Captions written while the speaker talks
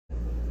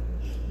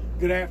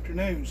Good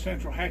afternoon,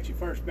 Central Hatchie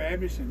First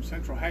Baptist and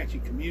Central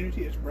Hatchie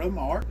community. It's Brother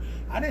Mark.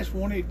 I just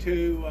wanted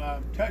to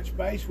touch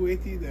base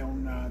with you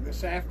on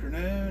this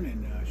afternoon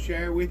and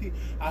share with you.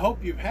 I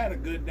hope you've had a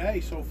good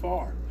day so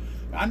far.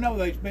 I know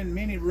there's been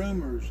many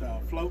rumors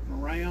floating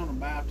around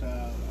about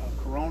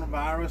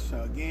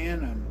coronavirus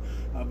again, and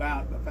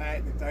about the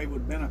fact that they would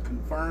have been a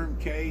confirmed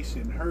case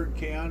in Heard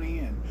County.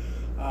 And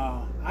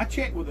I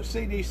checked with the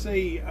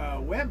CDC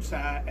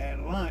website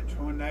at lunch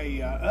when they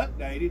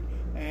updated,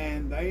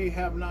 and they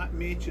have not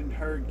mentioned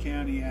Heard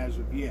County as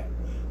of yet.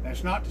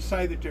 That's not to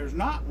say that there's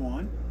not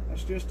one.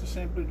 That's just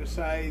simply to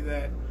say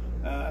that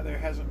it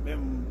hasn't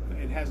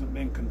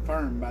been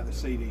confirmed by the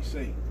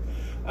CDC.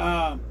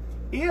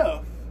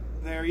 If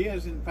there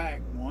is in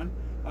fact one,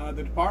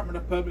 the Department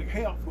of Public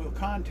Health will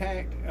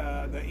contact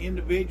the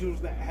individuals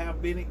that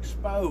have been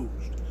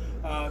exposed.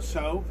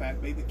 So if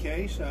that be the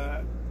case,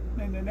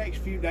 in the next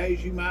few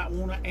days you might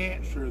want to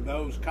answer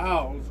those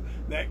calls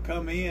that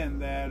come in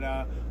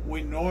that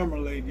we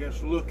normally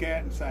just look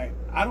at and say,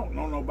 I don't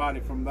know nobody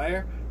from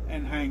there,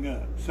 and hang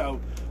up. So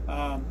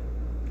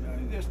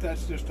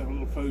that's just a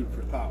little food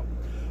for thought.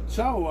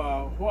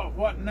 So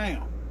what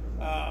now?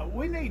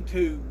 We need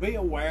to be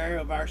aware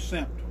of our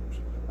symptoms.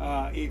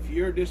 If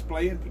you're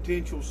displaying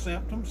potential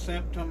symptoms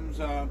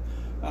that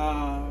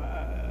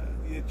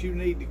you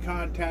need to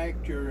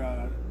contact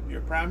your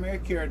primary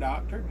care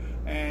doctor,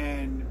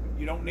 and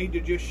you don't need to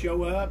just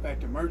show up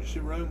at the emergency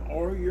room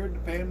or your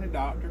family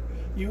doctor.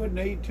 You would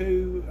need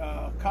to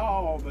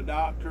call the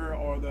doctor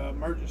or the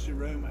emergency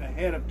room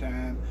ahead of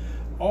time,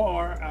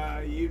 or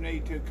you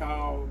need to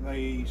call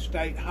the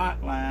state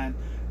hotline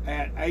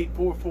at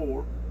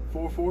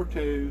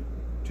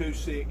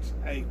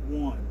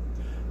 844-442-2681.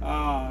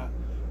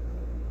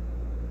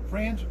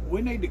 Friends,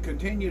 we need to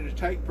continue to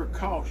take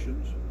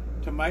precautions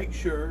to make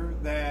sure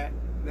that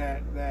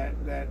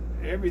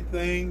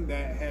everything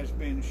that has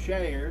been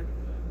shared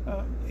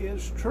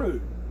is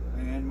true,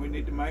 and we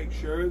need to make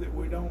sure that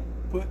we don't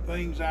put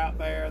things out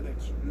there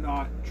that's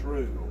not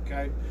true.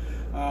 Okay,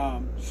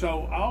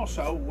 so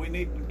also we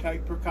need to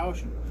take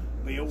precaution.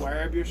 Be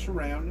aware of your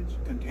surroundings.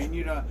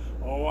 Continue to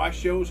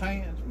wash those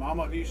hands.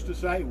 Mama used to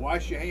say,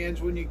 wash your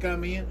hands when you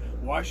come in,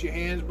 wash your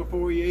hands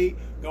before you eat,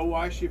 go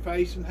wash your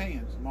face and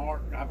hands.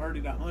 Mark, I've heard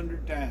it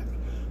 100 times.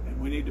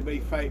 We need to be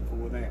faithful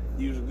with that.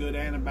 Use a good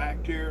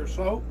antibacterial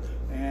soap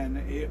and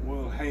it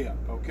will help,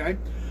 okay?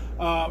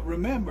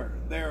 Remember,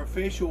 there are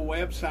official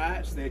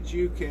websites that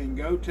you can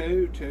go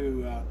to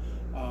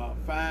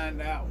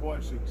find out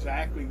what's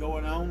exactly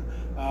going on.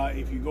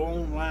 If you go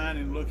online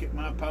and look at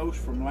my post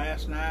from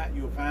last night,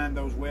 you'll find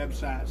those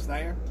websites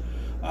there.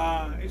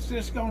 It's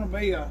just going to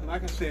be,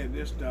 like I said,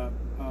 just a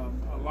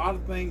lot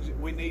of things that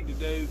we need to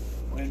do,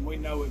 and we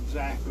know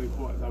exactly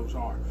what those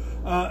are.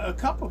 A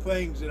couple of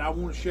things that I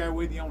want to share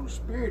with you on the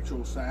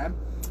spiritual side.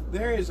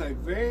 There is a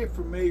very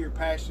familiar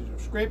passage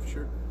of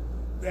Scripture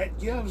that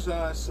gives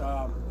us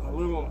a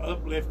little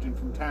uplifting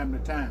from time to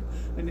time,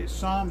 and it's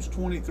Psalms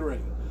 23.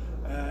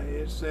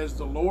 It says,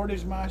 "The Lord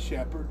is my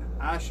shepherd,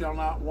 I shall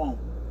not want.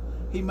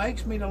 He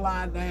makes me to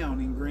lie down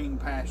in green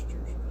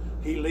pastures.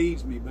 He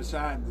leads me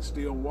beside the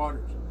still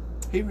waters.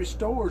 He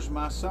restores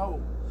my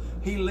soul.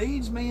 He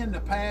leads me in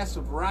the paths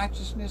of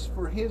righteousness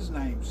for his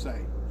name's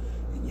sake.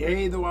 And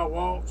yea, though I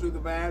walk through the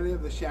valley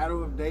of the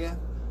shadow of death,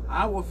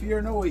 I will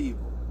fear no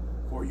evil,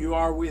 for you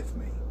are with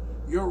me.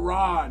 Your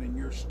rod and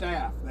your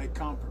staff, they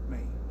comfort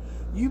me.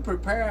 You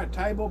prepare a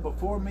table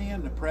before me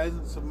in the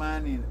presence of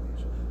mine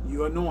enemies.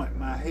 You anoint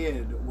my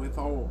head with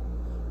oil.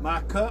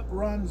 My cup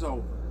runs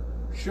over.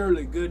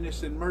 Surely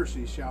goodness and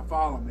mercy shall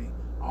follow me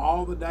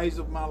all the days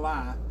of my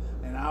life,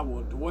 and I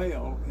will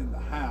dwell in the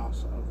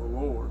house of the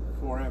Lord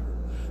forever."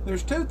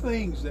 There's two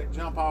things that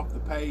jump off the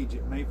page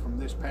at me from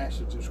this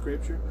passage of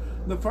Scripture.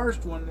 The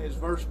first one is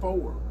verse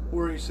 4,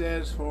 where he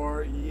says,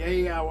 "For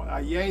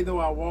yea, though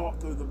I walk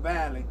through the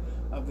valley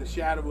of the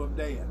shadow of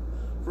death."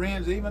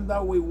 Friends, even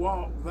though we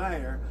walk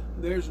there,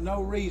 there's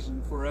no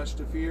reason for us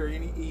to fear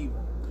any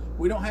evil.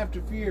 We don't have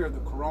to fear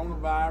the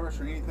coronavirus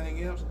or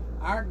anything else.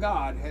 Our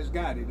God has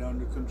got it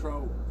under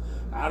control.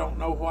 I don't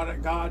know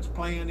what God's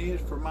plan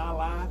is for my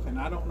life, and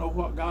I don't know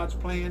what God's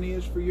plan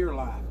is for your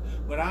life,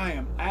 but I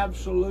am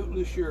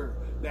absolutely sure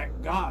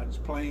that God's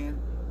plan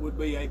would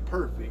be a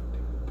perfect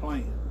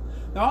plan.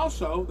 Now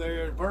also,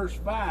 there in verse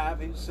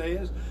 5, it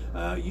says,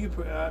 you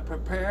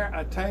prepare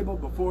a table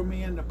before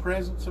me in the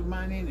presence of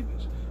mine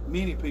enemies.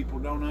 Many people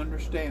don't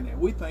understand that.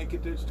 We think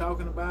it's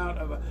talking about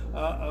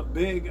a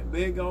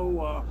big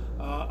old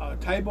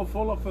table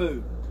full of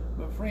food.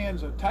 But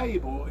friends, a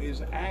table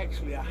is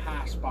actually a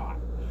high spot.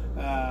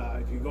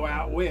 If you go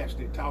out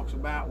west, it talks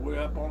about we're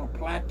up on a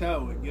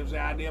plateau. It gives the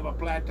idea of a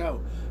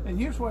plateau. And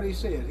here's what he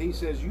says. He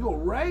says, you'll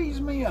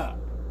raise me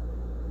up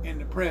in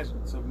the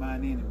presence of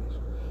mine enemies.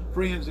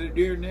 Friends,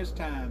 during this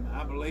time,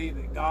 I believe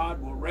that God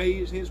will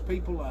raise his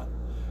people up.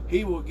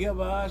 He will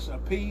give us a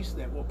peace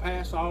that will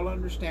pass all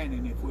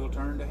understanding if we'll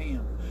turn to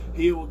him.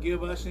 He will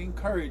give us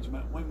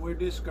encouragement when we're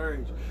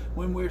discouraged.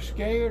 When we're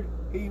scared,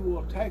 he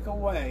will take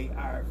away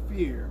our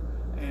fear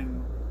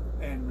and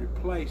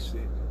replace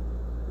it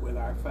with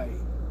our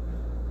faith.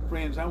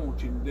 Friends, I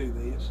want you to do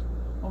this.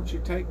 I want you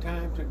to take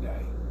time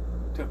today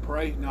to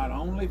pray not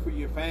only for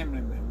your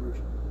family members,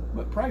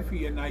 but pray for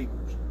your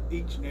neighbors,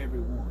 each and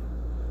every one.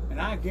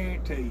 And I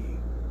guarantee you,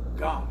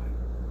 God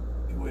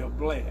will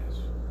bless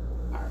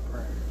our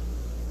prayers.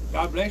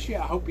 God bless you.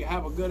 I hope you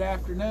have a good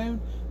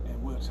afternoon,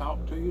 and we'll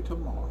talk to you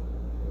tomorrow.